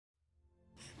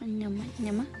Nyama,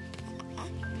 nyama.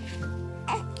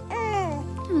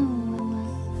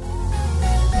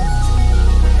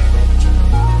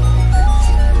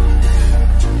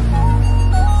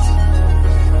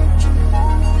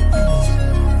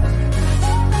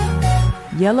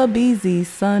 Yella Beezy's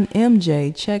son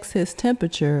MJ checks his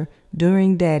temperature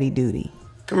during daddy duty.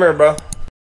 Come here, bro.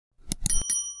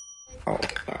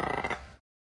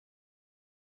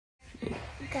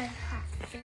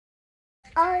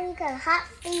 Oh, you got a hot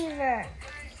fever.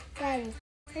 Daddy,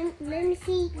 let me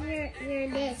see your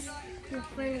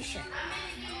furniture.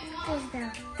 What's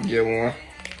that? Get one.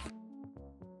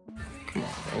 Come on,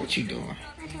 bro. What you doing?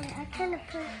 I kind of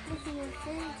put this in your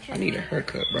furniture. I need a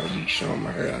haircut, bro. You showing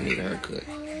my hair. I need a haircut.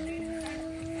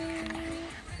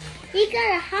 You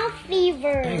got a hot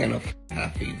fever. I ain't got no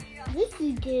hot fever. Yes,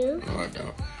 you do. No, I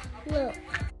don't. Look.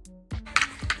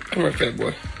 Come here, fat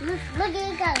boy. Look,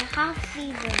 you got a hot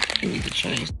fever. You need to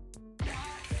change.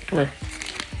 Come here.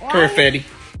 Come here, fatty.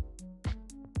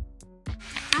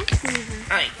 Hot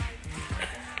fever. Hey.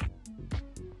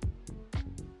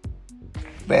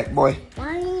 Fat boy.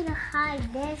 Why do you need to hide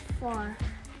this for?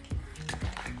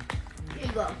 Here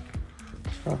you go.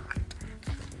 Huh.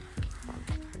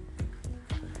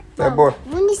 Fat boy.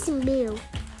 We need some milk.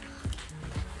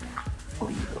 Oh,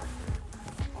 you go.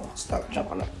 Oh, stop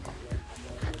jumping up.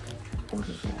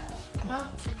 Huh?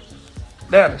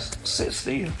 Dallas, sit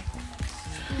still.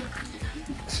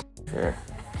 Here.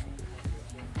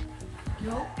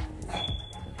 Nope.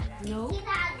 Nope.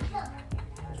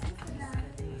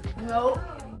 Nope.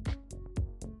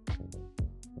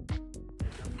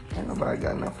 Ain't nobody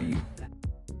got enough for you.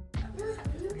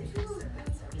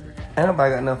 Ain't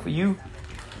nobody got enough for you.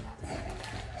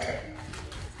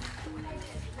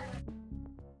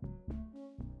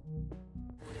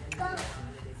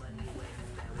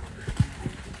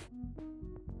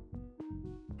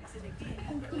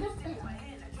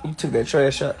 You took that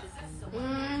trash out?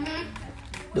 Mm-hmm.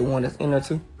 The one that's in there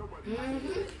too?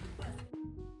 Mm-hmm.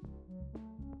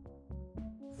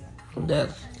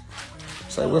 Dad,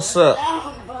 say what's up?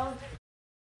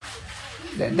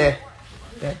 That.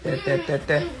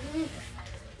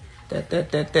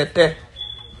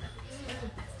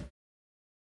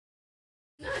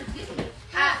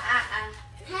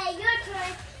 Hey, your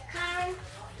turn, Karen.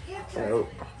 Your turn. Nope.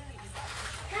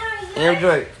 Karen,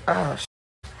 MJ. Ah,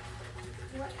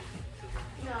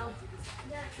 No.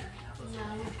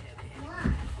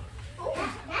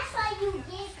 That's why you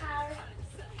did, Karen.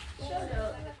 Shut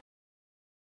up.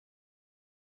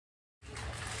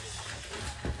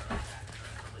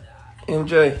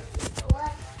 MJ.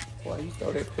 What? Why you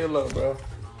throw that pillow, bro?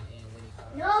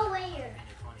 Nowhere.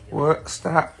 What?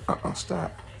 Stop.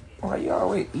 Stop. Why you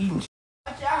always eating?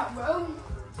 Watch out, bro.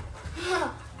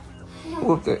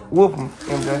 Whoop that. Whoop him,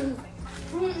 MJ.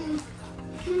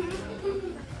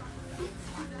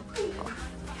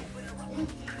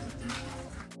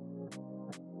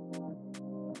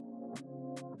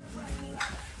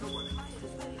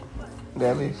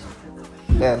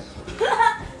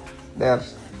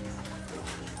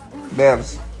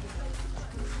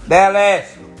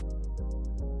 Dallas.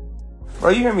 Bro,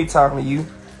 you hear me talking to you?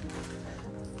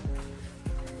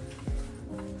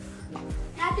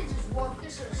 I could just walk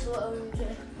this or slow,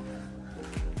 okay?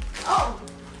 Oh.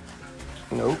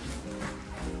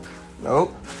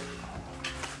 Nope.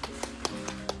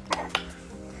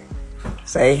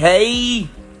 Say hey.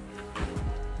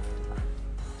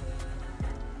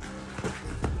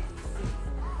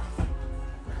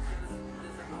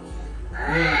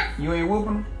 You ain't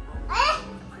whooping him?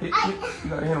 You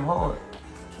gotta hit him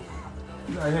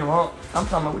hard. I'm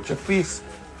talking about with your fist.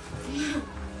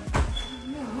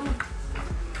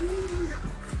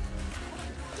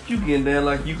 You getting there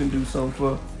like you can do something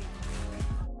for.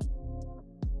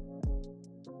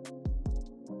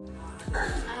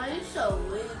 Oh, you so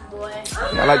weak, boy.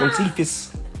 I like them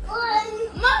teethis.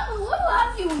 Mama, what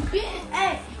have you been?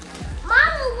 Hey.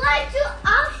 Mama, why'd you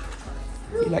up?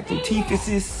 You like them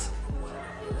teethises?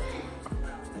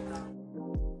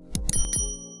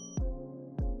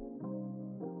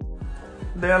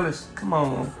 Dallas, come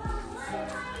on.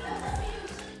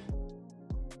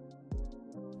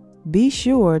 Be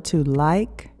sure to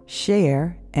like,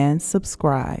 share, and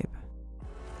subscribe.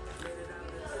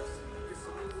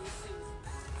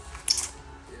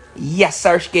 Yes,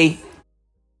 Sirski.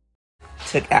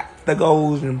 Took out the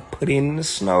goals and put in the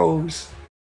snows.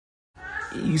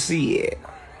 You see it.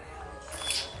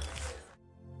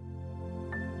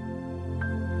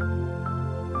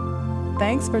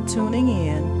 Thanks for tuning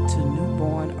in to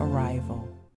Newborn Arrival.